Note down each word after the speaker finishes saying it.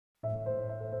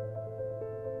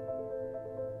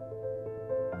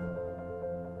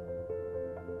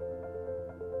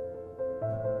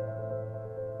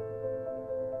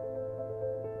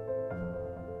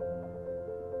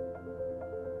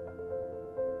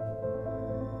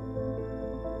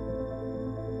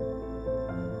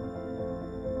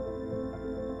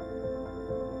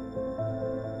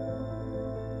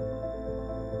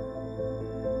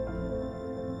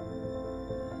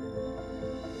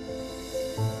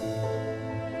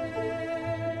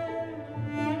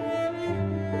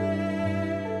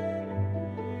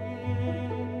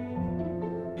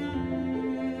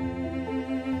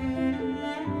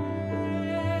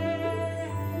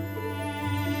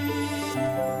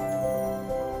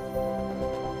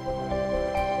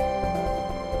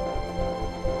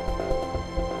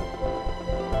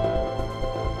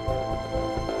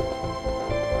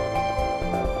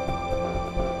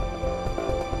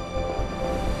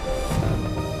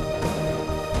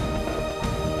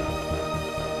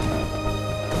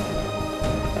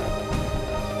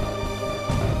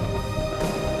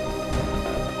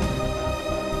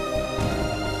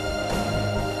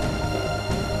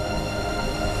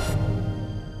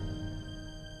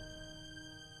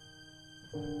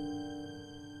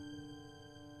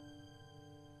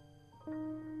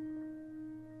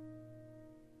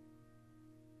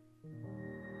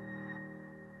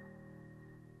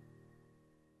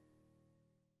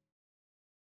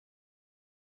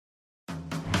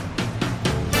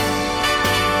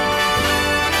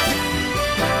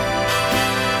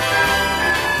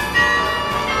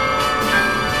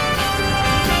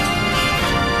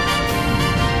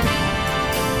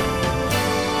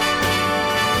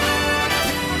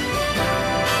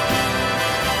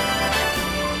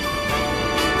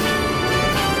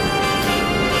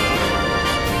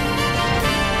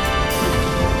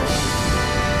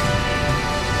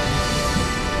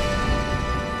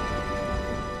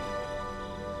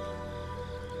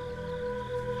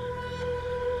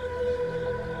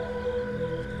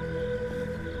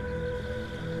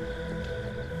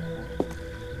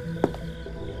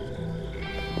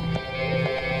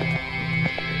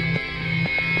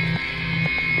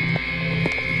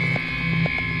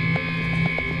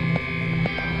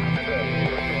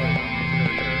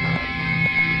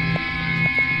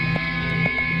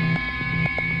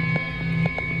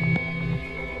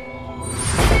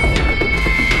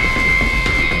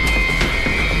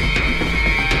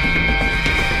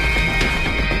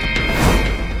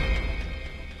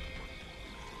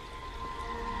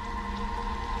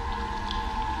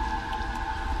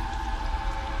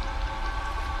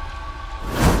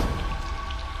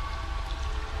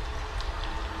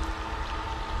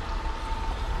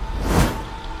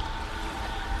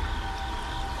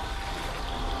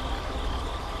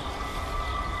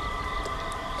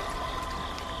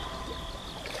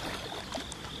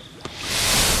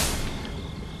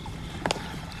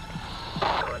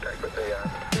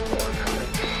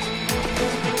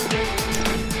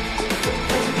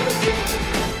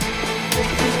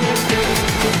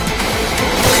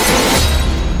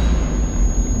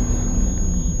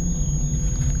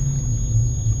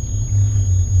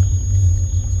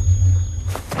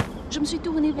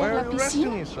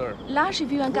piscine. Là, j'ai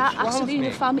vu un gars harceler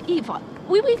une femme ivre.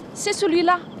 Oui, oui, c'est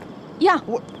celui-là. Yeah.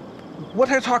 What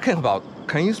are you talking about?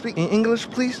 Can you speak in English,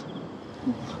 please?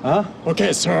 Huh?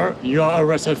 Okay, sir. You are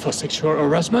arrested for sexual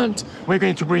harassment. We're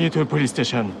going to bring you to the police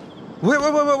station. Wait.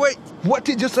 What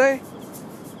did you say?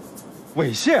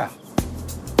 猥亵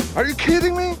Are you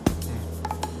kidding me?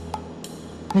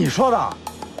 你说的？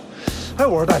哎，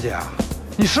我说大姐，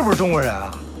你是不是中国人啊？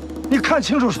你看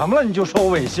清楚什么了？你就说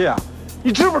我猥亵啊？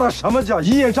你知不知道什么叫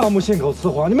一叶障目，信口雌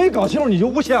黄？你没搞清楚，你就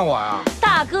诬陷我呀？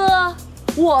大哥，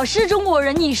我是中国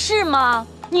人，你是吗？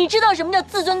你知道什么叫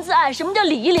自尊自爱，什么叫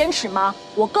礼义廉耻吗？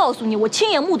我告诉你，我亲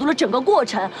眼目睹了整个过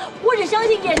程，我只相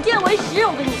信眼见为实。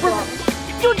我跟你说，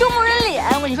就中国人脸，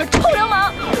我跟你说，臭流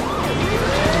氓！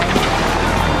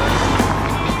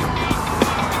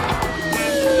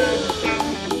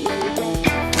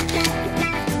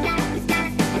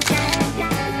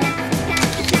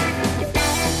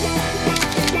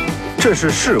这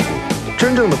是事故，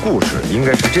真正的故事应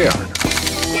该是这样的。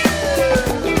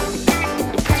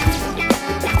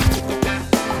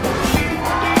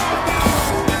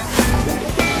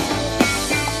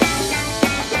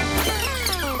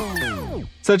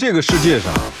在这个世界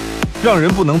上，让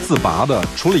人不能自拔的，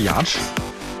除了牙齿，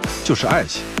就是爱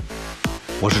情。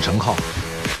我是程皓，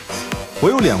我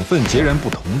有2份截然不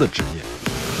同的职业：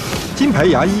金牌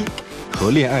牙医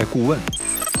和恋爱顾问。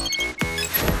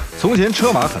从前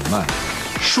车马很慢，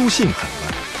书信很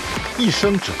慢，一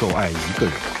生只够爱一个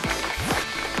人。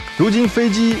如今飞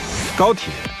机、高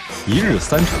铁1日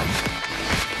3程，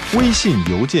微信、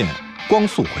邮件光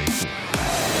速回复，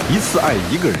一次爱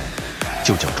一个人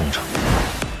就叫忠诚。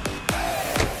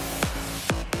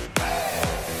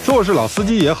说我是老司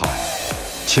机也好，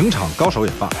情场高手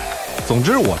也罢，总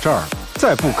之我这儿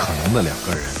再不可能的2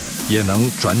个人，也能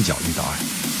转角遇到爱。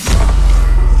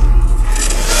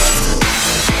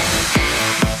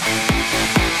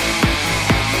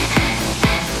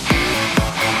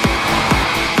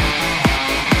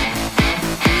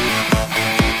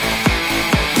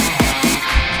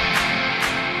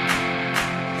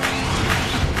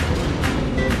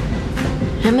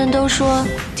人们都说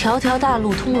条条大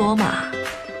路通罗马，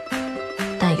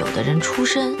但有的人出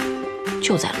身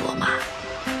就在罗马。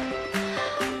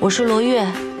我是罗玥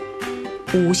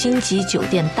，5星级酒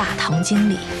店大堂经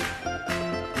理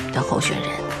的候选人。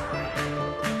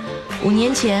5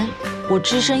年前，我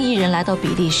只身一人来到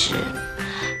比利时，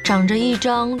长着一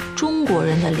张中国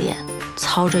人的脸，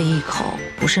操着一口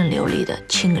不甚流利的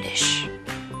Chinglish，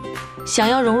 想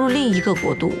要融入另一个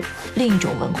国度、另一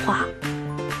种文化，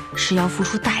是要付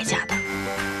出代价的。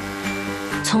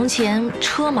从前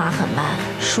车马很慢，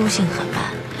书信很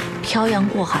慢，漂洋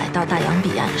过海到大洋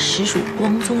彼岸实属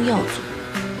光宗耀祖。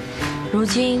如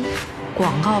今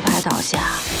广告牌倒下，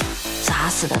砸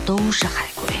死的都是海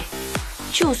归。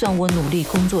就算我努力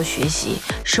工作学习，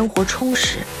生活充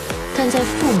实，但在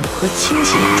父母和亲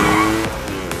戚眼中，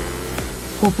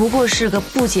我不过是个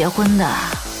不结婚的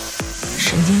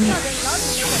神经病。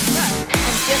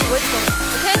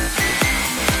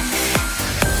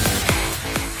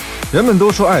人们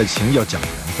都说爱情要讲缘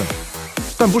分，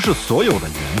但不是所有的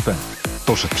缘分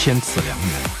都是天赐良缘，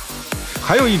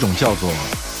还有一种叫做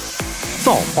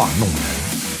造化弄人，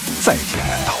在劫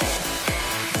难逃。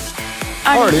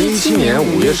2017年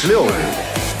5月16日，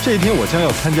这一天我将要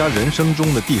参加人生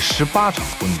中的第18场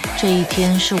婚礼。这一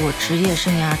天是我职业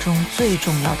生涯中最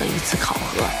重要的一次考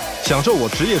核，享受我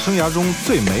职业生涯中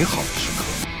最美好的时刻，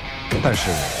但是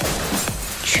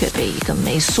却被一个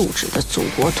没素质的祖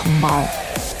国同胞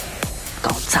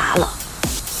搞砸了。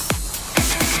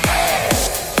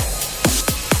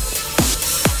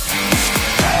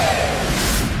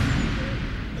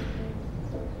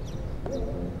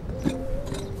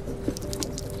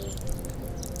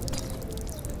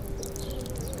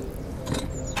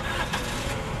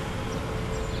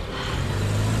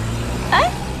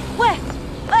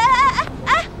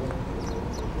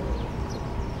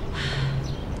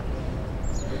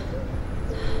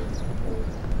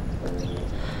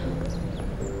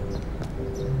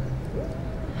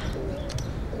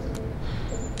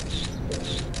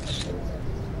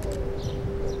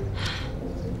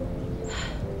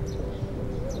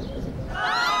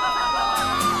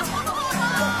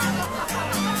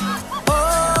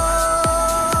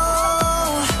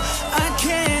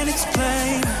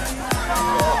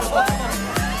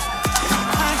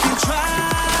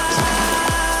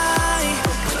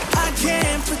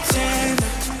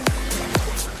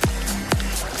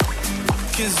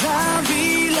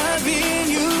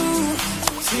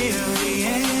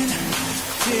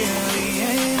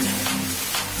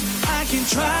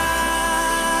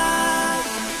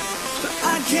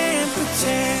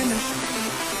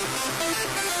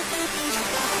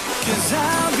'Cause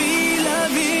I'll be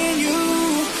loving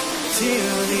you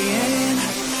till the end,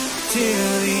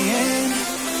 till the end.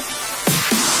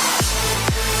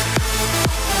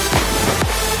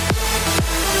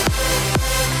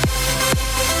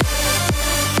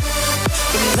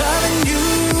 But loving you,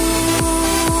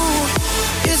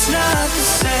 it's not the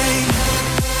same.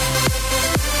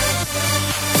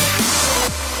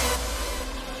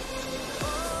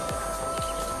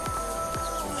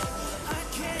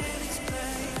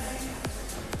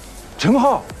 程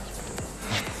皓，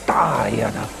大爷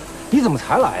的，你怎么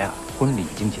才来呀？婚礼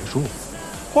已经结束，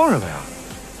慌什么呀？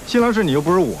新郎是你又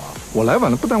不是我，我来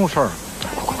晚了不耽误事儿。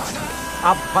快！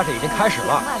阿普 party 已经开始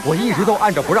了，我一直都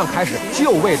按着不让开始，就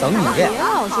为等你。别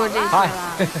老说这些了。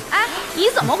哎，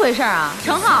你怎么回事啊？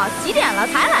程皓，几点了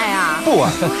才来呀？不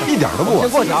晚，一点都不晚。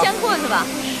先过去啊！先过去吧。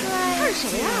他是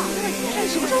谁呀？你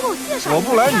什么时候给我介绍？我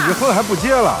不来，你这婚还不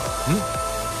结了？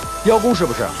邀功是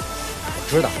不是？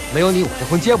我知道，没有你我这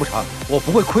婚结不成，我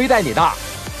不会亏待你的。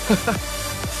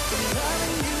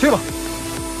去吧。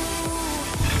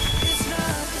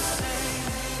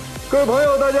各位朋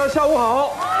友，大家下午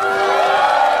好。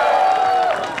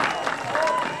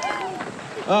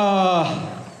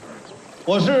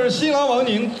我是新郎王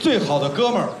宁最好的哥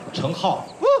们儿程皓。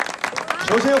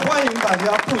首先欢迎大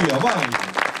家不远万里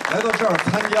来到这儿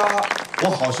参加我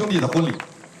好兄弟的婚礼。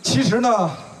其实呢，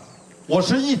我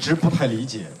是一直不太理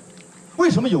解，为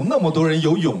什么有那么多人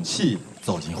有勇气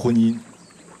走进婚姻。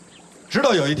直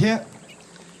到有一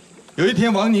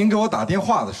天王宁给我打电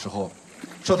话的时候，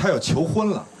说他要求婚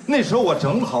了。那时候我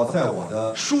正好在我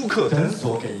的舒克诊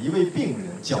所给一位病人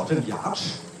矫正牙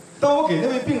齿。当我给那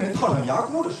位病人套上牙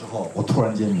箍的时候，我突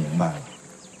然间明白了，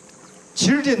其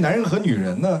实这男人和女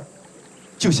人呢，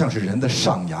就像是人的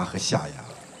上牙和下牙，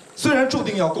虽然注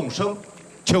定要共生，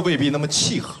却未必那么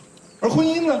契合。而婚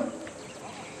姻呢，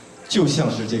就像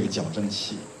是这个矫正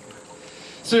器，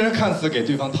虽然看似给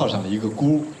对方套上了一个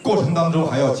箍，过程当中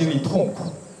还要经历痛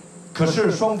苦，可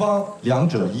是双方两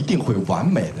者一定会完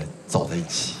美的走在一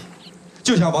起。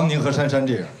就像王宁和珊珊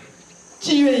这样，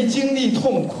既愿意经历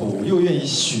痛苦，又愿意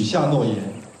许下诺言，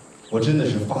我真的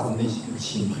是发自内心的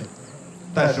钦佩。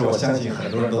但是我相信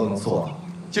很多人都能做到，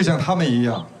就像他们一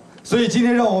样。所以今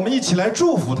天让我们一起来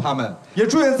祝福他们，也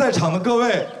祝愿在场的各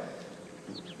位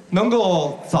能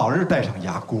够早日戴上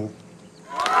牙箍。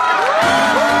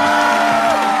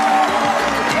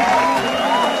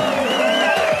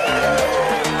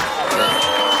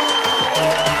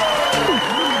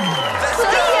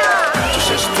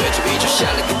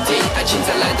爱情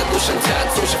在来的路上，它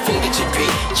总是风里起云。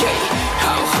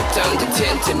好好当的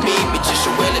甜甜蜜蜜，只是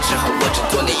为了治好我这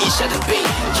多年以下的病。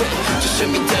这生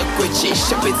命的轨迹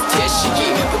像被子贴心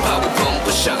意，不怕我碰不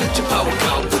上，只怕我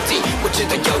搞不定。我知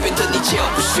道遥远的你桀骜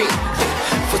不驯，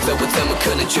否则我怎么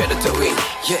可能觉得头晕？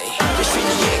也许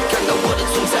你也感到我的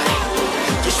存在，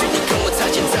也许你跟我擦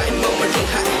肩在茫茫人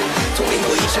海，同领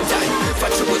过一场大雨，发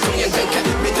出过同样感慨。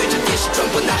面对着电视转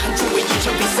播呐喊，助为一场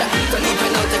比赛。当你拍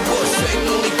脑袋过水，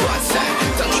梦里挂彩。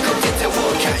当你口甜在我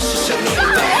开始想明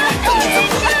白，当你走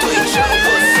过来对着我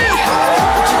say hi，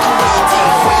 我知道我一定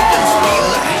会认出你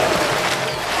来。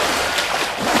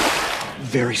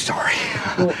Very sorry,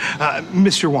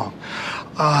 Mr. Wang.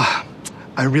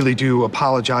 I really do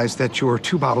apologize that your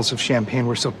 2 bottles of champagne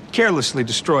were so carelessly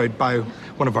destroyed by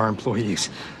one of our employees.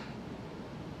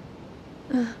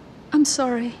 I'm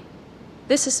sorry.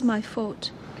 This is my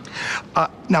fault.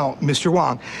 Now, Mr.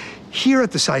 Wang, here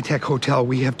at the SciTech Hotel,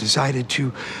 we have decided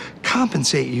to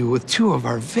compensate you with 2 of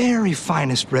our very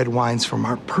finest red wines from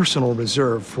our personal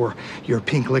reserve for your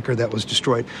pink liquor that was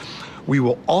destroyed. We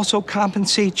will also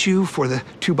compensate you for the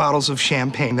 2 bottles of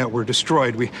champagne that were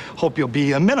destroyed. We hope you'll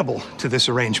be amenable to this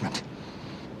arrangement.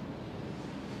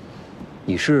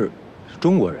 你是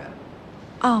中国人？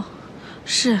哦，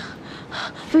是。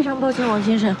非常抱歉，王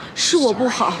先生，是我不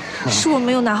好，是我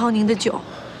没有拿好您的酒。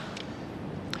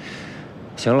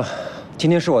行了，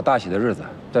今天是我大喜的日子。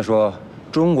再说，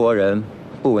中国人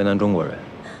不为难中国人，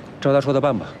照他说的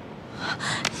办吧。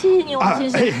谢谢你，王先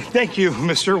生。Hey, thank you,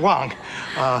 Mr. Wang.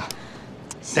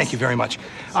 Thank you very much.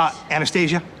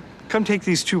 Anastasia, come take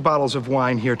these 2 bottles of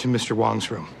wine here to Mr. Wang's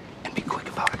room. And be quick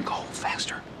about it. Go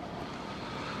faster.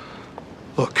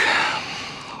 Look,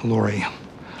 Lori,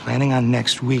 planning on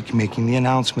next week making the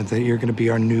announcement that you're going to be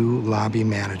our new lobby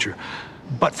manager.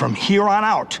 But from here on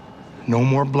out, no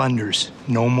more blunders,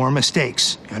 no more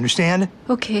mistakes. You understand?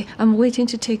 Okay, I'm waiting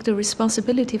to take the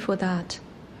responsibility for that.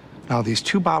 Now, these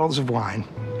 2 bottles of wine,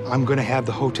 I'm going to have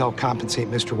the hotel compensate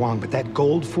Mr. Wang, but that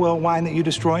gold foil wine that you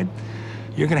destroyed,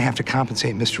 you're going to have to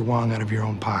compensate Mr. Wang out of your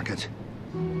own pocket.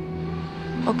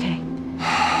 Okay.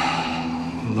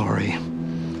 Lori,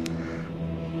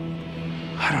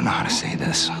 I I don't know how to say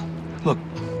this. Look,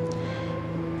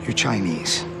 you're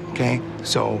Chinese, okay?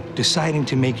 So deciding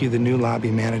to make you the new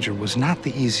lobby manager was not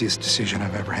the easiest decision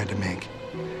I've ever had to make.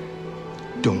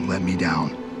 Don't let me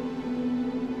down.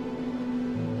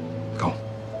 Go.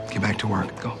 Get back to work.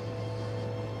 Go.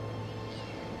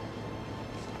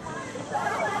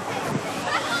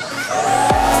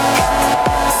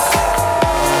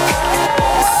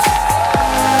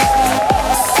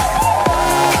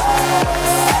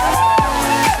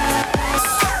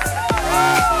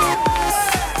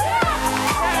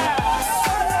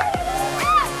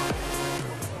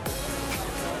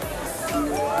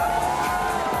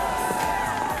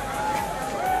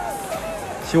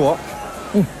 齐我，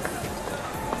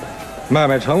买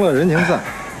卖成了人情散。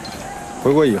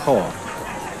回国以后，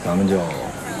咱们就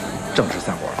正式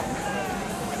散伙了。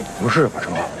不是吧，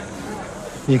程皓？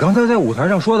你刚才在舞台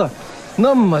上说的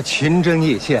那么情真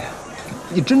意切，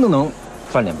你真的能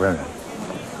翻脸不认人？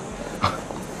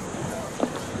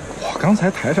我刚才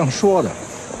台上说的，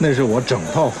那是我整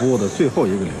套服务的最后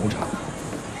一个流程。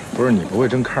不是你不会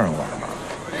真看上我了吧？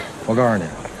我告诉你，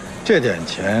这点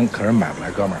钱可是买不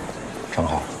来哥们儿。 程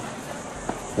皓，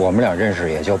我们俩认识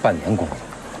也就半年功夫，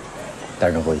但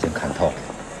是我已经看透了，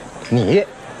你，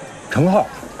程皓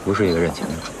不是一个认钱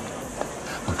的主。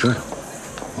我知道，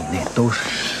你那都是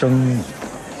生意，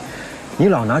你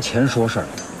老拿钱说事儿，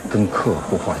跟客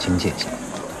户划清界限，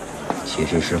其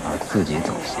实是怕自己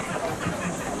走邪。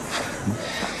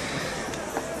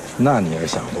那你也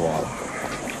想多了，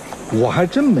我还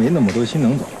真没那么多心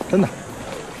能走，真的。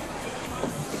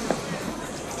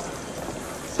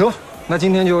得。 那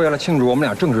今天就为了庆祝我们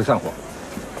俩正式散伙，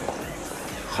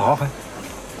好好嗨，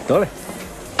得嘞。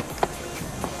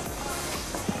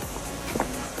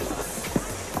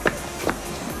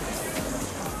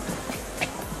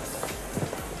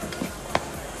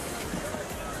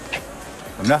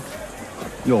怎么着？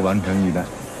又完成一单？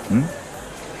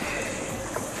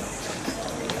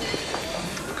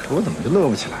可我怎么就乐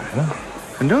不起来呢？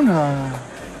很正常啊。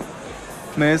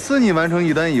每次你完成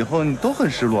一单以后，你都很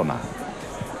失落嘛。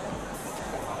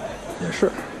 也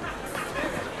是，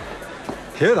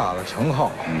铁打的程皓，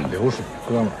刘树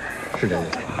哥们儿，是这意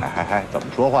思吧？还怎么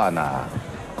说话呢？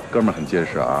哥们儿很结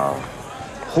实啊，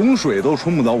洪水都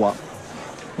冲不着我。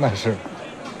那是，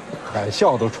海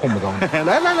啸都冲不着你。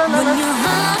来。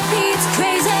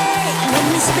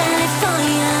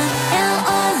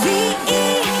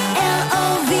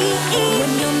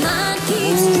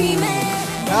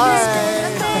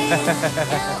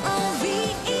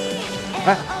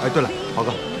哎，对了，豪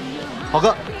哥。 豪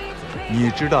哥，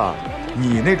你知道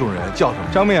你那种人叫什么？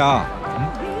张明阳，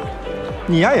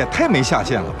你呀也太没下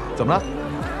限了吧？怎么了？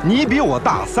你比我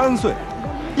大3岁，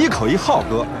一口一浩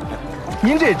哥，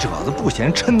您这褶子不嫌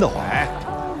抻得慌？哎，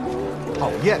讨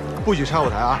厌，不许插我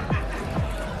台啊！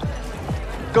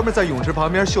哥们在泳池旁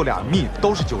边秀俩蜜，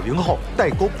都是90后，代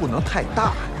沟不能太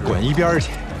大。滚一边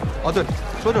去！哦，对了，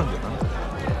说正经的，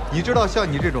你知道像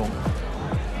你这种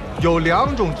有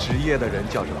2种职业的人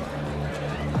叫什么？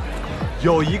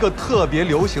 有一个特别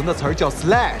流行的词儿叫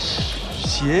slash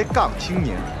斜杠青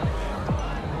年，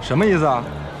什么意思啊？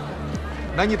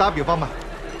拿你打比方吧，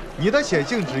你的显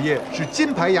性职业是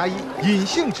金牌牙医，隐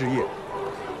性职业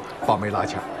保媒拉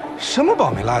纤。什么保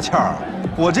媒拉纤啊？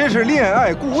我这是恋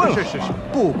爱顾问。是，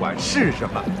不管是什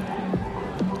么，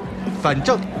反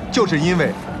正就是因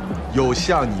为有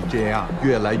像你这样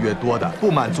越来越多的不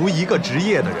满足一个职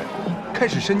业的人开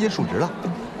始身兼数职了，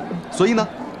所以呢，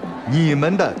你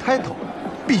们的 title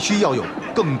必须要有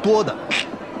更多的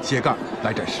斜杠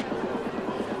来展示。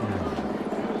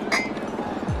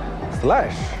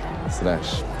slash，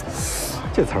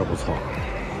 这词儿不错，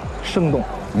生动。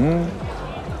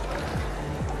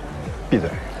闭嘴，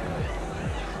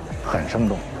很生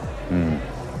动。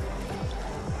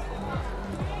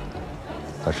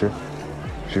老师，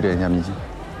指点一下迷津，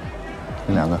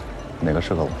你2个哪个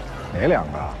适合我？哪2个？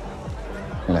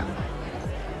你俩。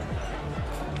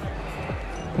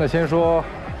 那先说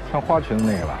穿花裙子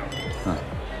那个吧。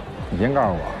你先告诉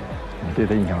我，你对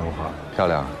她印象如何？漂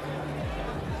亮，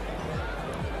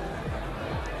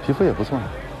皮肤也不错，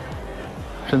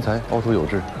身材凹凸有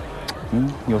致，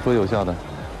有说有笑的，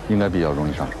应该比较容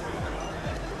易上手。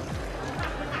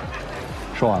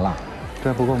说完了，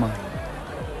这还不够吗？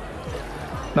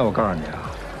那我告诉你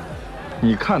啊，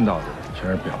你看到的全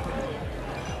是表面。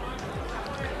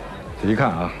仔细看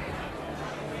啊。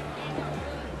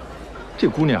 这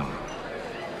姑娘，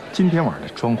今天晚上的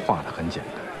妆化得很简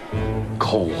单，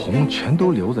口红全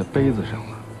都留在杯子上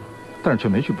了，但是却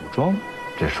没去补妆，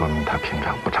这说明她平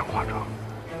常不常化妆。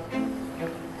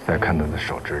再看她的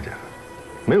手指甲，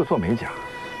没有做美甲，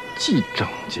既整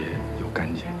洁又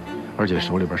干净，而且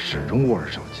手里边始终握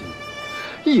着手机，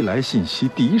一来信息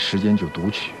第一时间就读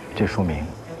取，这说明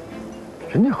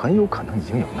人家很有可能已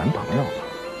经有男朋友了，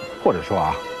或者说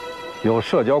啊，有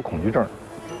社交恐惧症，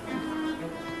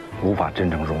无法真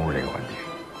正融入这个环境。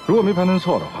如果没判断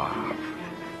错的话，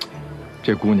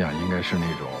这姑娘应该是那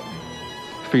种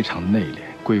非常内敛、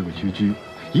规规矩矩，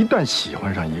一旦喜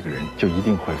欢上一个人，就一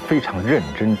定会非常认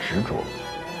真执着，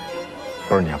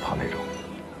不是你要跑那种。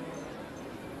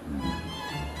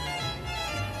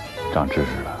长知识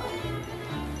了。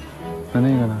那个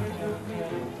呢？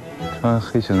穿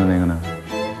黑裙子那个呢？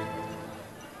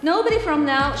 Nobody from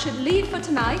now should leave for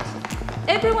tonight.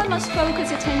 Everyone must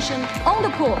focus attention on the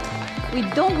court. We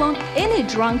don't want any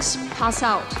drunks pass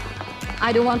out.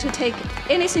 I don't want to take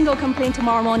any single complaint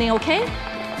tomorrow morning, okay?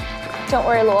 Don't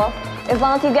worry, Luo. As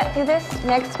long as you get through this,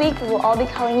 next week we will all be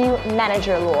calling you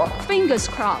Manager Luo. Fingers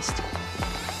crossed.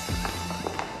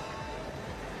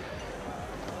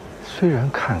 虽然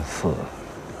看似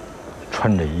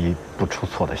穿着一不出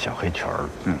错的小黑裙儿，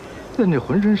但这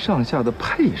浑身上下的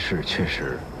配饰却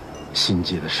是心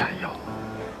机的闪耀。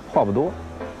话不多，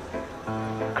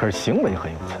可是行为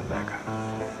很有存在感。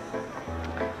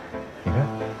你看，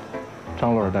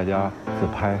张罗着大家自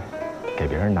拍，给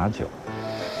别人拿酒，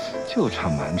就差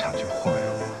满场去晃悠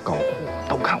高呼“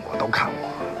都看我，都看我”。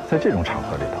在这种场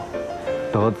合里头，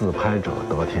得自拍者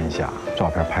得天下，照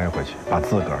片拍回去，把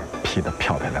自个儿 P 得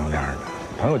漂漂亮亮的，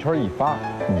朋友圈一发，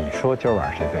你说今儿晚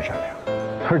上谁最闪亮？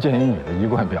而鉴于你的一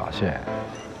贯表现，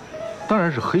当然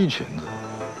是黑裙子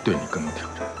对你更有挑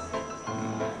战。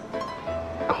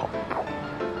靠谱。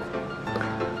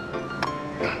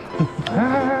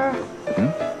哎，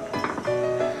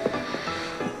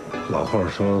老话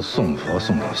说送佛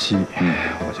送到西，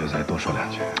我就再多说两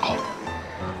句。好，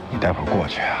你待会儿过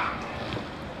去啊，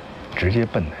直接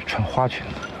奔那穿花裙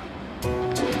子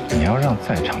的，你要让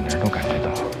在场的人都感觉到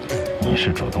你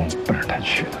是主动奔着他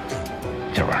去的，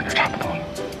今晚上就差不多了。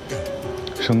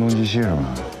声东击西是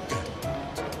吗？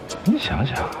你想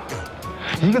想，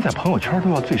一个在朋友圈都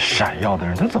要最闪耀的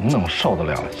人，他怎么能受得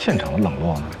了现场的冷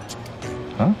落呢？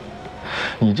啊，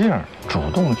你这样主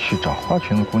动去找花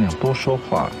裙子姑娘多说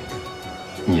话，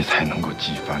你才能够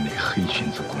激发那黑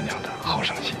裙子姑娘的好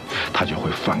胜心，她就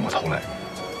会反过头来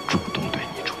主动对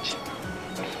你出击。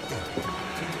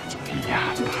你呀，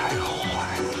太坏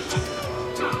了！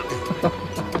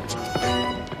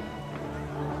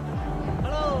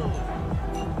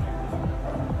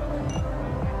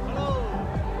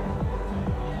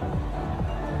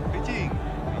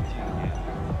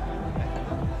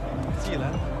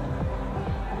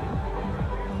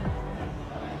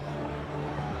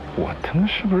我他妈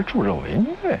是不是助纣为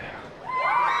虐呀？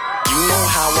 You know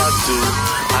how I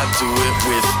do it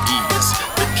with ease.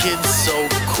 The kid's so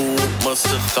cool, must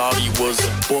have thought he was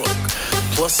a book.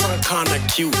 Plus I'm kinda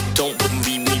cute, don't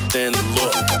believe me then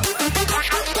look.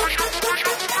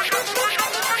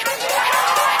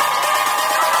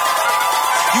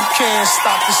 You can't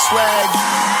stop the swag.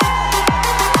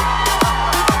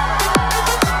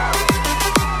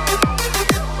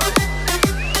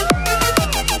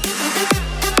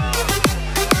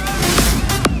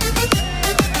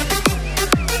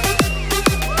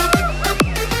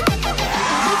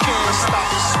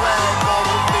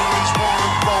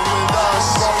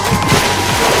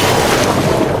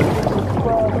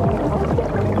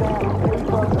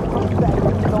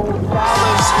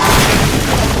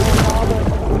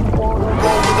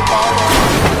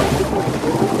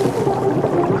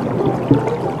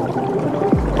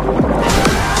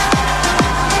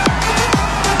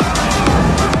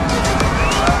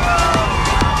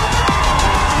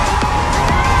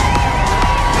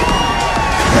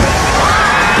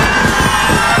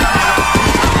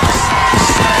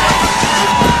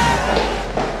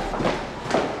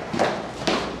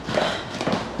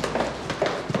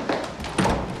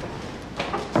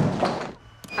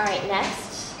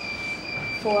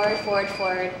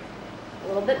 Forward. A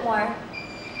little bit more.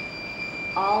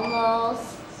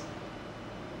 Almost.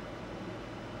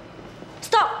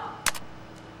 Stop!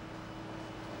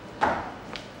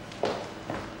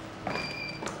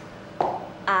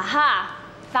 Aha!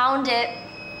 Found it.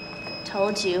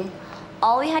 Told you.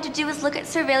 All we had to do was look at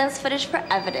surveillance footage for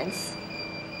evidence.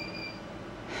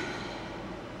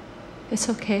 It's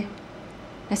okay.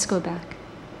 Let's go back.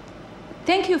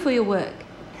 Thank you for your work.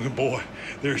 Boy,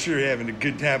 they're sure having a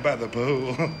good time by the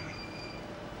pool.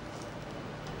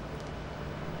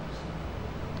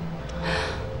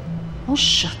 Oh,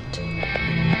 shut.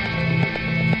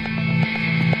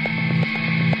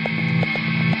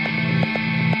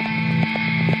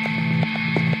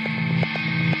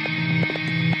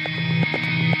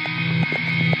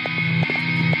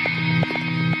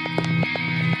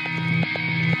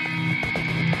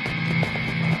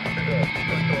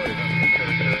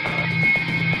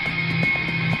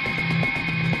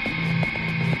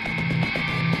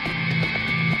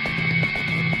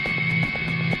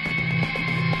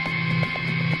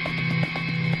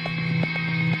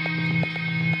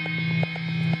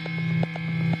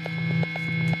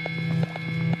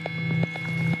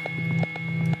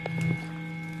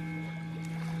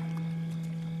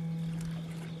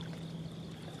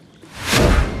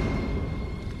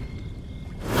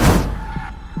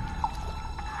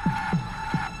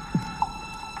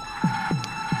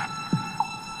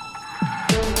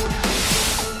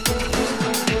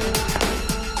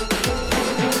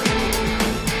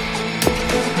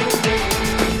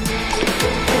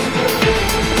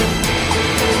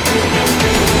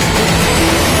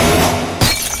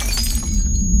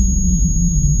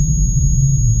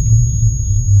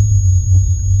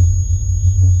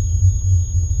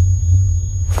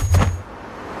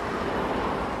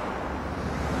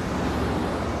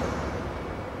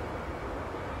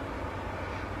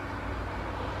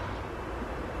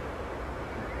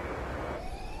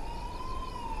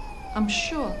 I'm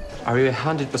sure. Are you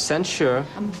 100% sure?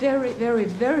 I'm very, very,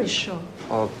 very sure.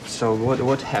 Oh, so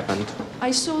what happened?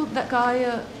 I saw that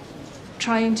guy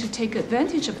trying to take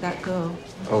advantage of that girl.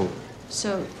 Oh.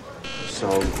 So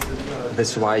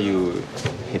that's why you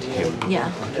hit him? Yeah.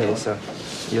 Okay, so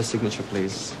your signature,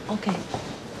 please. Okay.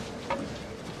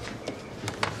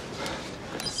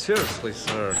 Seriously,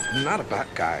 sir, I'm not a bad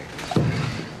guy.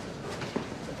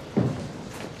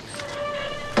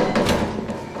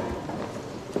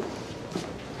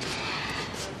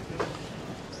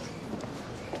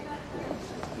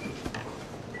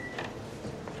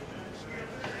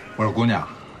我说姑娘，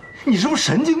你是不是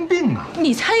神经病啊？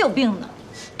你才有病呢！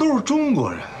都是中国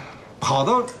人，跑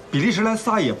到比利时来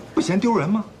撒野，不嫌丢人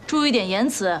吗？注意点言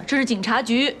辞，这是警察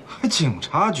局。警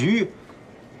察局，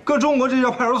搁中国这叫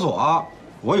派出所。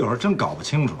我有时候真搞不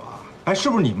清楚啊。哎，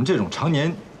是不是你们这种常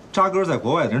年扎根在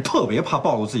国外的人，特别怕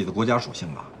暴露自己的国家属性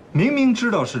啊？明明知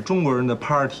道是中国人的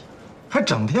party， 还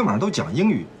整天晚上都讲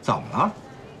英语，怎么了？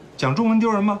讲中文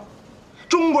丢人吗？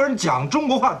中国人讲中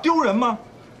国话丢人吗？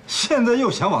现在又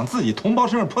想往自己同胞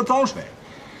身上泼脏水，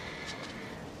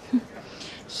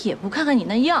也不看看你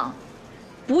那样，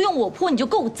不用我泼你就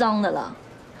够脏的了。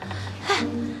哎，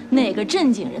哪个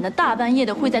正经人的大半夜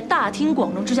的会在大庭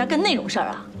广众之下干那种事儿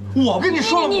啊？我跟你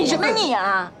说了，你什么你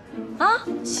啊？啊，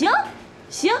行，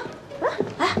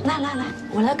来，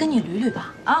我来跟你捋捋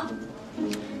吧啊！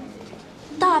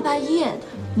大半夜的，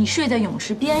你睡在泳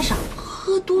池边上，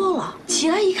喝多了，起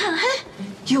来一看，嘿，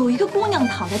有一个姑娘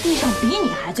躺在地上，比你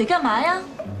还醉，干嘛呀？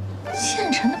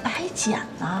现成的白捡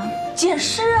呢，捡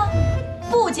尸啊！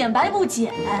不捡白不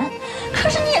捡，可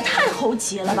是你也太猴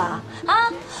急了吧？啊，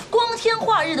光天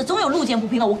化日的，总有路见不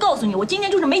平的。我告诉你，我今天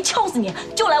就是没敲死你，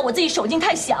就赖我自己手劲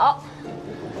太小。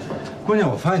关键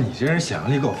我发现你这人想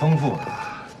象力够丰富的，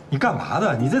你干嘛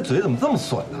的？你这嘴怎么这么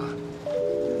损呢？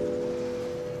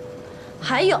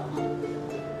还有，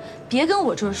别跟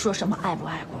我这儿说什么爱不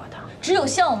爱国的，只有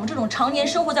像我们这种常年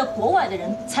生活在国外的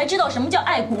人才知道什么叫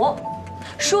爱国。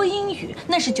说英语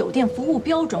那是酒店服务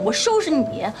标准，我收拾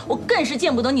你，我更是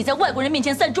见不得你在外国人面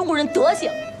前散中国人德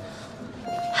行。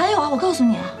还有啊，我告诉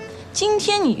你啊，今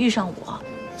天你遇上我，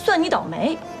算你倒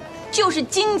霉。就是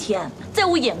今天，在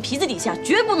我眼皮子底下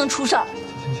绝不能出事儿。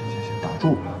行，打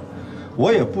住吧，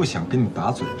我也不想跟你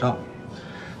打嘴仗。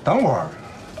等会儿，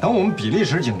等我们比利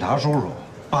时警察叔叔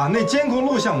把那监控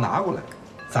录像拿过来，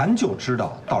咱就知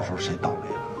道到时候谁倒霉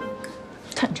了。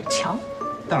等着瞧。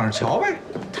等着瞧呗。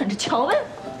等着瞧呗。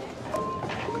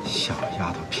小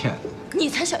丫头片子。你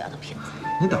才小丫头片子。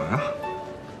你等啊，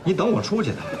你等我出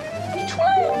去的。你出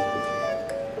来呀。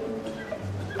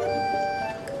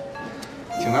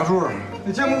警察叔叔，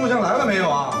那监控录像来了没有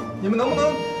啊？你们能不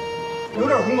能有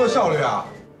点工作效率啊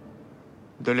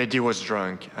The lady was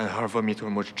drunk and her vomit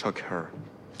almost choked her.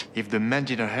 If the man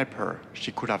didn't help her,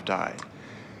 she could have died.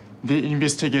 The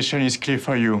investigation is clear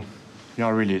for you. You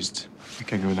are released. You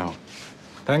can go now.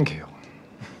 Thank you.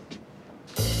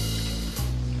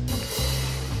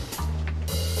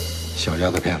 小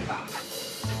丫头片子，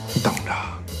你等着。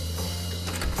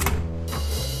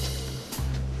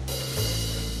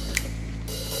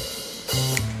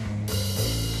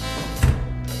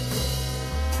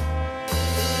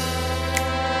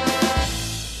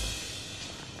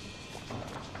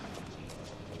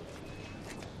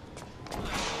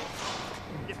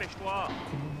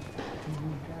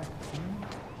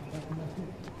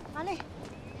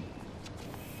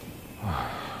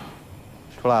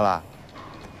出来了，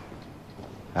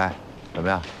哎，怎么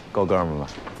样，够哥们儿吗？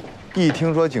一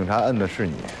听说警察摁的是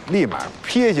你，立马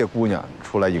撇下姑娘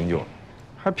出来营救。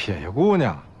还撇下姑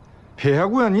娘？撇下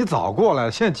姑娘你早过来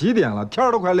了，现在几点了？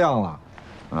天都快亮了。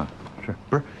啊，是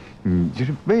不是？你这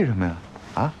是为什么呀？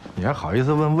啊，你还好意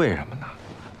思问为什么呢？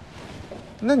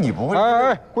那你不会？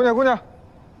哎，姑娘，过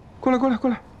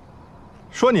来！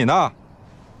说你呢，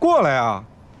过来呀！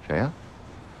谁呀？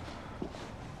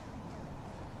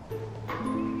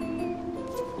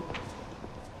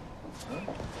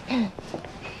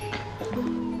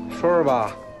说说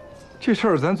吧，这事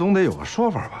儿咱总得有个说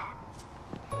法吧。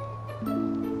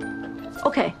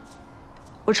OK，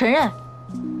 我承认，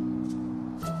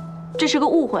这是个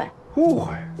误会。误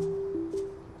会？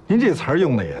您这词儿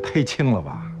用的也忒轻了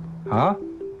吧？啊，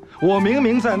我明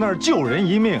明在那儿救人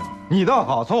一命，你倒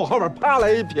好，从我后边啪来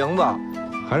一瓶子，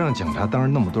还让警察当着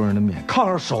那么多人的面，铐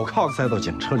上手铐塞到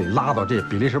警车里，拉到这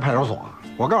比利时派出所。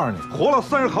我告诉你，活了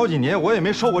30好几年，我也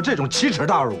没受过这种奇耻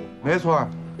大辱。没错。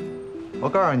我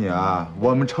告诉你啊，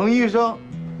我们程医生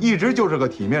一直就是个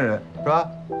体面人，是吧？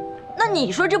那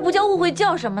你说这不叫误会，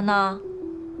叫什么呢？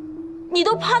你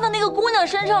都趴到那个姑娘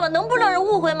身上了，能不让人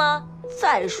误会吗？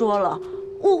再说了，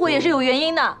误会也是有原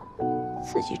因的。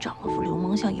自己找了副流氓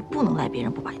方向，也不能赖别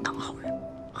人不把你当好人。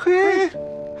嘿，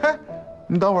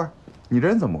你等会儿，你这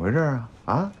人怎么回事啊？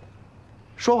啊，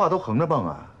说话都横着蹦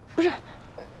啊？不是，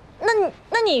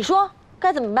那你说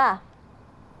该怎么办？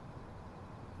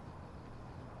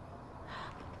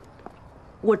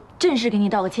我正式给你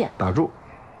道个歉。打住！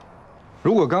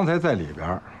如果刚才在里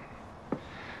边，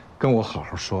跟我好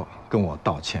好说，跟我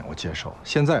道歉，我接受。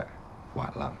现在晚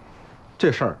了，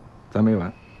这事儿咱没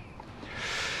完。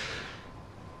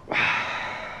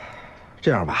这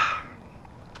样吧，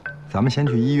咱们先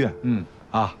去医院。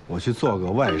我去做个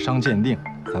外伤鉴定，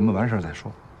咱们完事儿再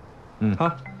说。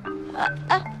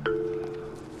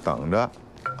等着，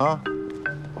啊。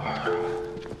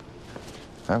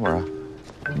哎，我说，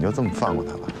你就这么放过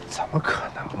他吧？怎么可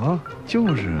能？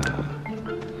就是啊，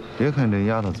别看这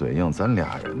丫头嘴硬，咱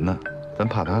俩人呢，咱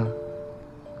怕她？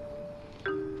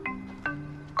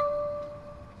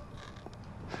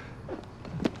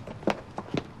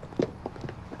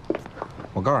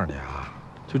我告诉你啊，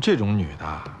就这种女的，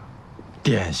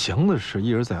典型的是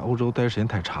一人在欧洲待时间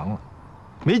太长了，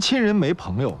没亲人、没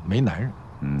朋友、没男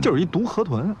人，就是一独河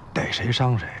豚，逮谁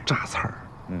伤谁，炸刺儿。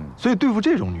所以对付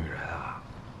这种女人啊，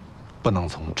不能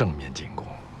从正面进攻，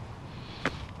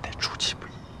得出其不意。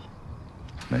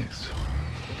没错，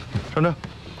上车。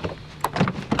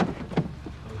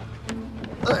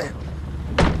哎。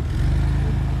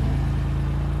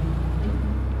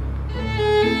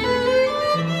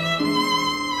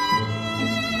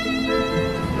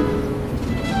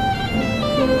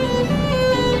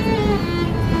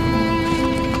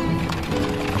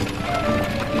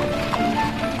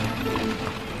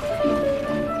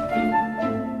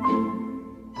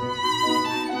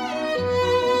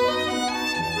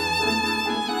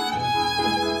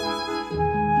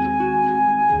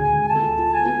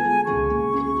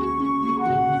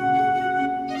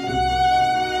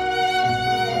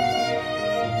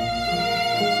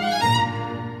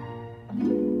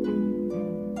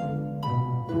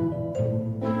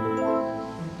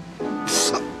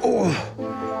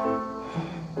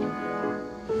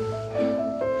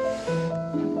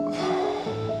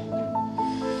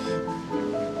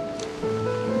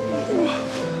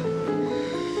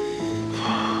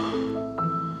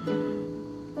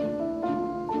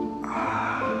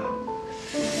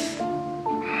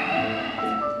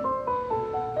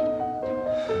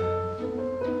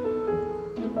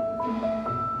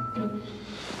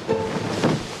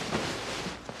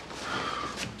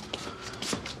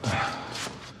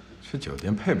这酒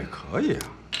店配备可以啊。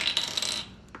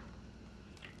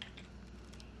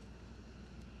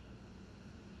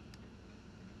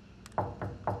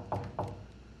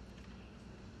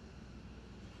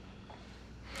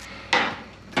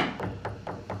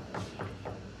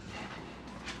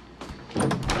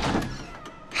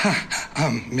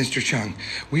Mr. Chung,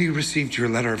 we received your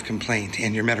letter of complaint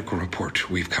and your medical report.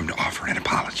 We've come to offer an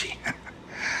apology.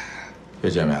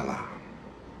 别见面了。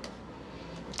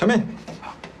Come in.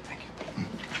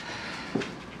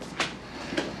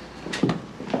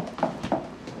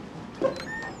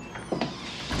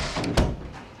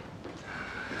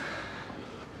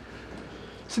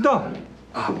 Sit down.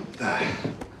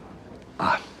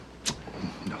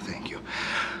 No, thank you.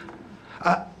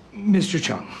 Mr.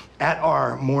 Chung, at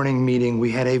our morning meeting,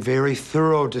 we had a very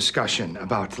thorough discussion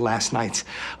about last night's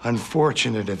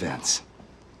unfortunate events.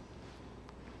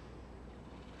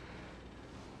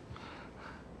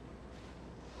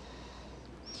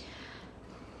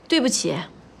 对不起，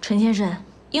陈先生，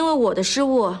因为我的失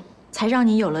误，才让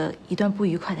你有了一段不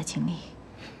愉快的经历。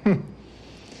哼，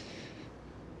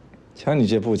瞧你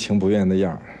这不情不愿的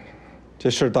样儿，这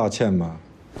事儿道歉吗？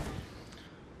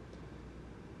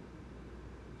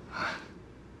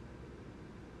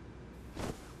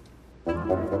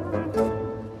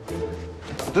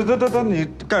等，你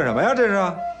干什么呀？这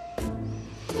是？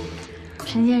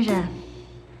陈先生，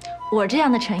我这样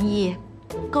的诚意，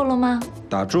够了吗？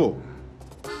打住！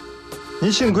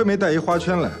您幸亏没带一花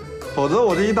圈来，否则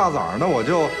我这一大早呢，我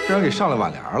就让人给上了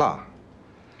挽联了。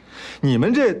你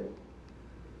们这，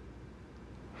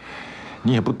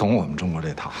你也不懂我们中国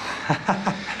这套。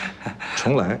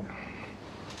重来。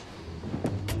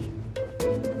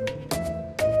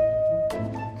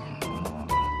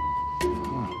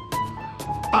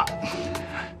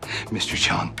Mr.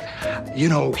 Chung, you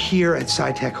know, here at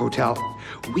SciTech Hotel,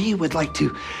 we would like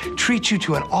to treat you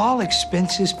to an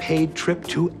all-expenses-paid trip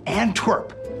to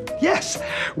Antwerp. Yes,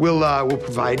 we'll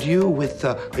provide you with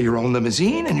your own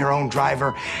limousine and your own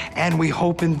driver, and we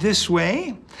hope in this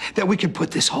way that we can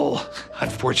put this whole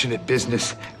unfortunate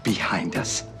business behind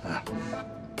us.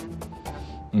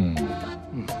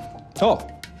 哦，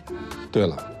对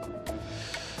了，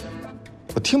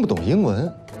我听不懂英文，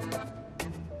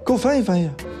给我翻译翻译。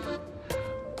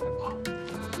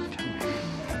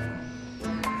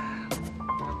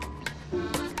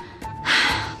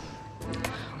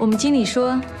我们经理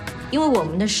说，因为我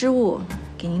们的失误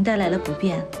给您带来了不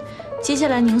便，接下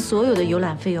来您所有的游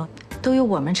览费用都由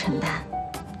我们承担，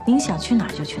您想去哪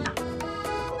儿就去哪儿。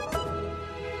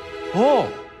哦，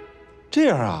这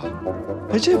样啊，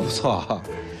哎，这不错啊。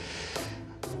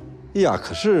哎呀，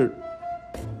可是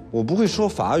我不会说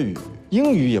法语，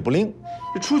英语也不灵，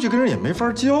这出去跟人也没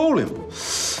法交流，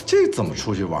这怎么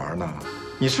出去玩呢？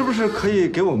你是不是可以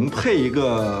给我们配一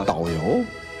个导游，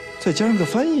再加上个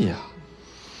翻译呀？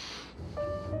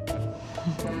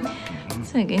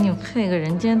再给你配个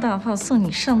人间大炮，送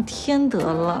你上天得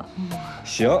了。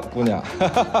行，姑娘，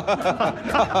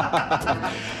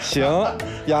行，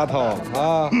丫头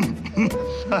啊，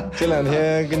这2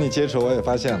天跟你接触，我也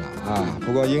发现了啊，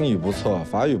不光英语不错，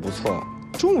法语不错，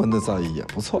中文的造诣也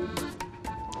不错，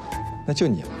那就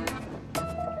你了，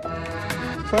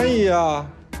翻译啊。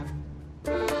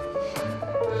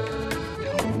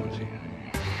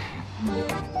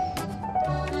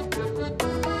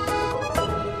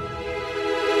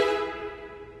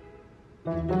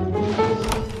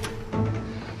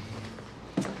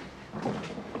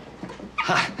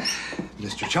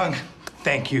Mr. Chung,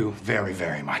 thank you very,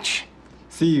 very much.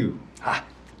 See you.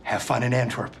 Have fun in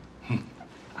Antwerp.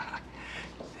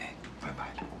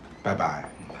 Bye bye.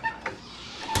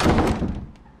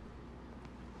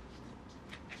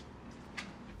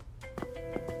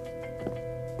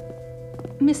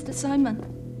 Mr. Simon,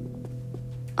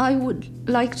 I would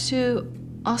like to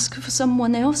ask for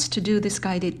someone else to do this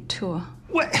guided tour.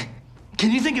 What?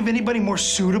 Can you think of anybody more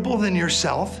suitable than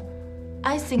yourself?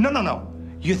 I think... No.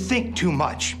 You think too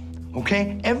much,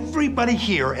 okay? Everybody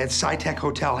here at SciTech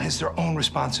Hotel has their own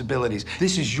responsibilities.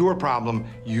 This is your problem.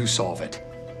 You solve it.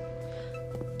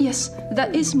 Yes,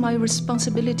 that is my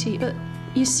responsibility. But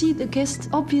you see, the guest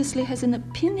obviously has an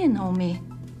opinion on me.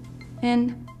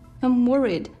 And I'm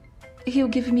worried he'll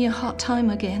give me a hard time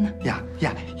again. Yeah.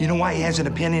 You know why he has an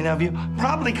opinion of you?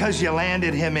 Probably because you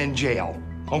landed him in jail.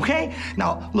 Okay?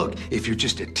 Now, look, if you're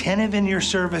just attentive in your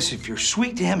service, if you're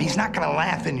sweet to him, he's not gonna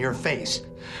laugh in your face.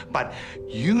 But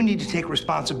you need to take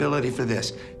responsibility for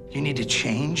this. You need to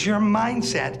change your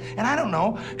mindset, and I don't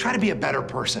know, try to be a better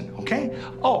person, okay?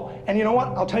 Oh, and you know what?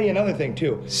 I'll tell you another thing,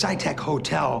 too. SciTech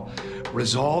Hotel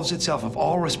resolves itself of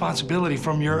all responsibility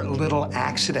from your little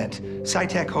accident.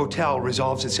 SciTech Hotel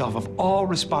resolves itself of all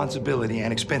responsibility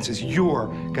and expenses. You're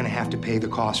gonna have to pay the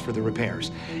cost for the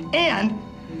repairs. And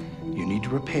you need to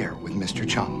repair with Mr.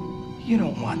 Chung. You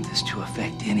don't want this to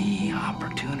affect any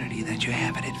opportunity that you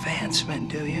have at advancement,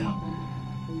 do you?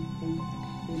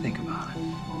 Think about it.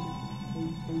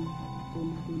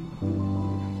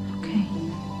 Okay.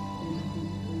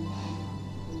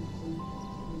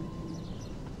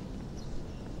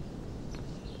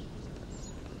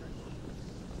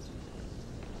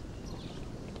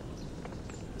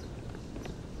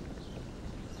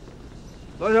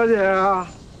罗小姐啊，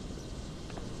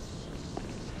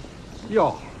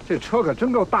哟，这车可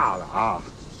真够大的啊！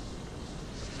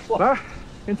来，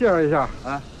给你介绍一下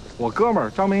啊，我哥们儿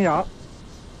张明阳，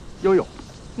悠悠。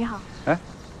你好。哎，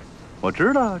我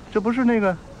知道，这不是那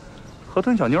个河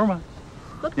豚小妞吗？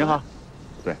你好。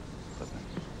对，河豚。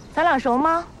咱俩熟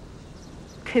吗？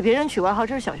给别人取外号，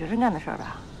这是小学生干的事儿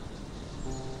吧？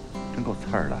真够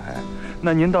刺儿的还。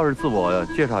那您倒是自我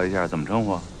介绍一下，怎么称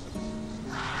呼？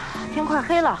天快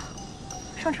黑了，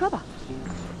上车吧。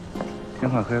天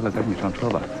快黑了，赶紧上车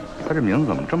吧。他这名字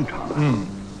怎么这么长啊？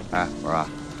哎，我说啊，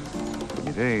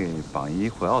你这榜一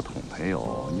火药桶朋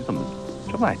友，你怎么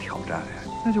这么爱挑战呀？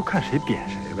那就看谁扁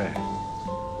谁呗。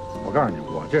我告诉你，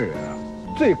我这人啊，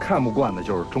最看不惯的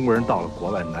就是中国人到了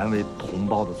国外难为同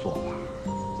胞的做法。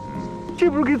这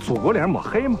不是给祖国脸上抹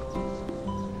黑吗？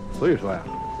所以说呀，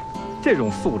这种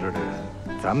素质的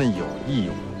人，咱们有义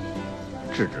务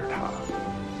制止他，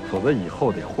否则以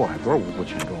后得祸害多少无辜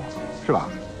群众啊，是吧？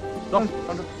走，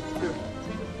上车。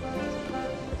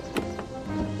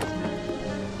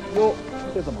哟，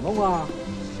这怎么弄啊？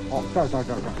哦，这儿。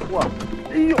哇，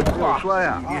哎呦，我说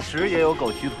呀，一时也有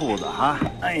狗骑兔子啊！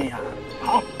哎呀，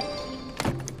好。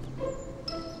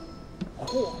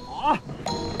嚯！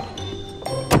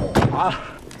啊！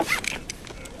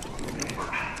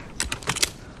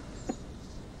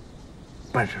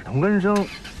办事同根生，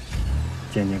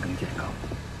健更健康。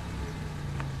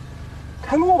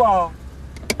开路吧！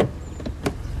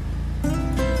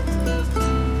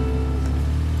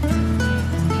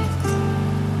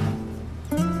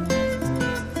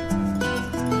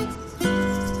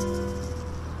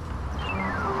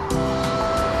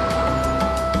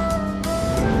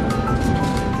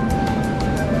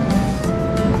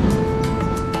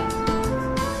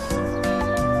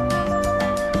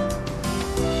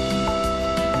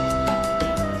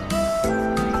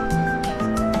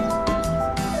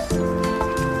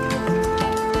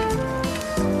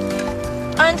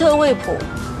特卫普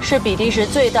是比利时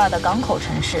最大的港口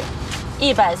城市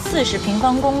，140平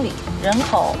方公里，人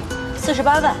口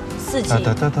48万，4季。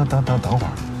等会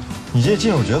儿，你这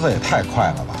进入角色也太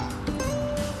快了吧？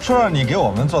说让你给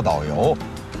我们做导游，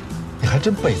你还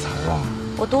真背词儿啊？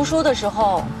我读书的时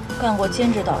候干过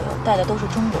兼职导游，带的都是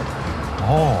中国团。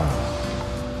哦，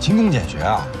勤工俭学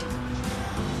啊。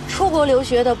出国留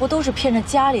学的不都是骗着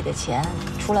家里的钱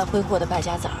出来挥霍的败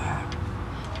家子儿？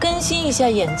更新一下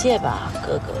眼界吧，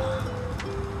哥哥。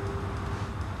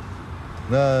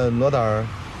那罗导儿，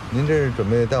您这是准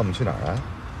备带我们去哪儿啊？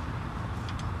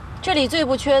这里最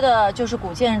不缺的就是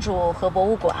古建筑和博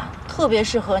物馆，特别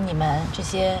适合你们这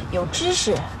些有知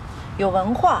识、有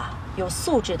文化、有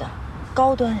素质的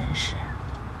高端人士。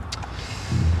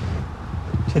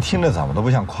这听着怎么都不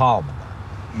像夸我们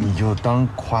的，你就当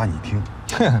夸你听。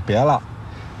别了，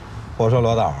我说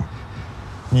罗导，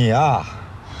你啊，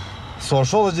所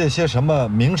说的这些什么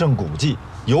名胜古迹，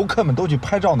游客们都去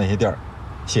拍照那些地儿，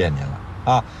谢谢您了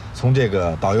啊！从这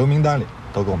个导游名单里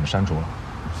都给我们删除了。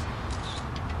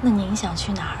那您想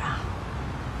去哪儿啊？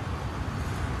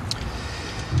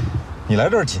你来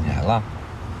这儿几年了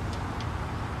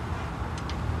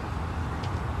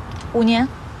？5年。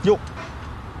哟，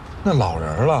那老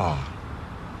人了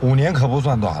，5年可不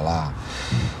算短了。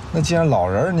那既然老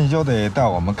人，你就得带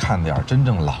我们看点真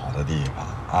正老的地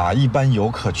方啊，一般游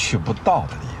客去不到的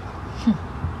地方。哼，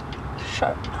事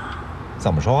儿大。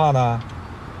怎么说话呢？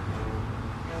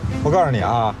我告诉你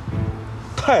啊，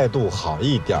态度好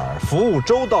一点，服务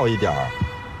周到一点，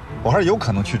我还是有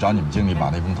可能去找你们经理把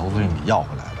那封投诉信给要回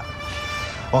来的。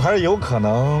我还是有可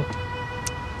能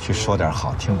去说点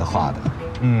好听的话的。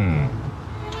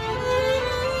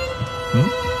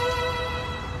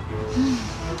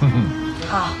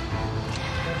好，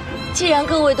既然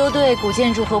各位都对古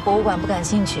建筑和博物馆不感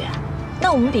兴趣，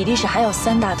那我们比利时还有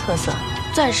3大特色：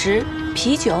钻石、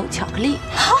啤酒、巧克力，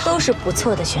都是不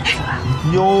错的选择啊。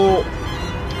哟，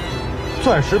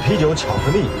钻石、啤酒、巧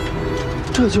克力，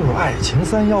这就是爱情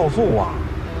3要素啊！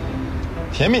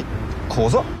甜蜜、苦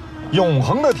涩，永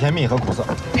恒的甜蜜和苦涩。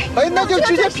哎，那就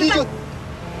直接啤酒。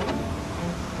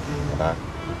来，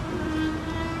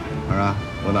儿啊，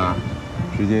我哪儿？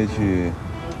直接去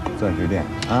钻石店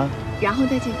啊，然后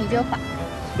再去啤酒坊。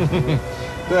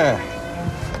对，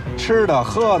吃的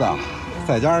喝的，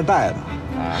再加上带的，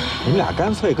你们俩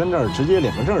干脆跟这儿直接领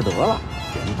个证得了。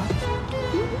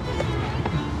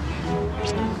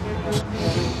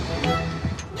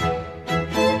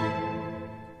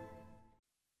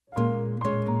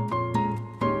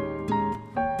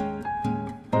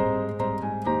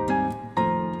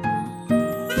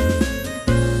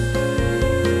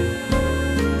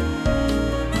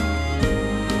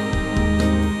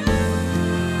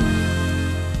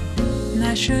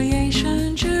那是眼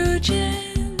神之间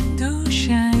都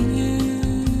相遇，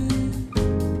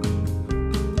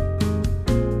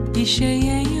一些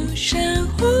也有相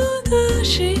互的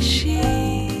气息，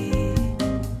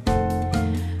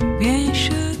边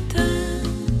舍得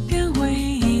边回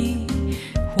忆，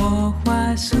火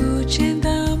花素简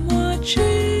的默剧。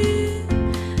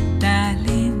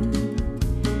Darling,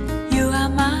 you are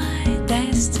my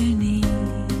destiny。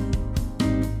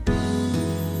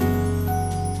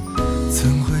怎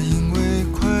会因为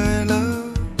快乐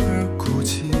而哭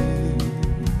泣，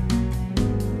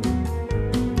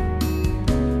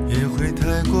也会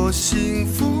太过幸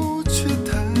福却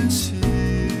叹息，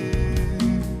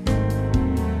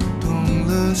动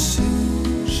了心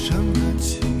伤了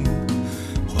情，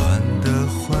患得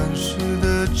患失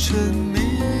的沉迷。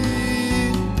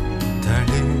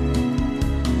 Darling,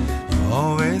 you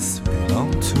always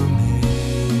belong to me。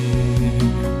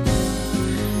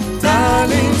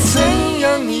 Darling， 怎样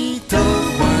你都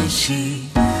欢喜，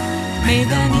每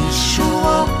当你说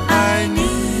我爱你，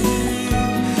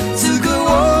此刻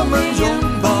我们拥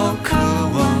抱，渴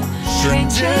望瞬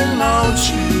间老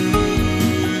去。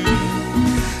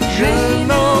热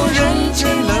闹人间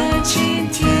冷清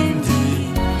天地，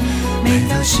每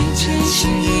当心间形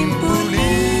影不离。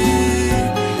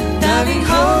Darling,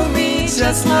 hold me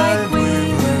just like we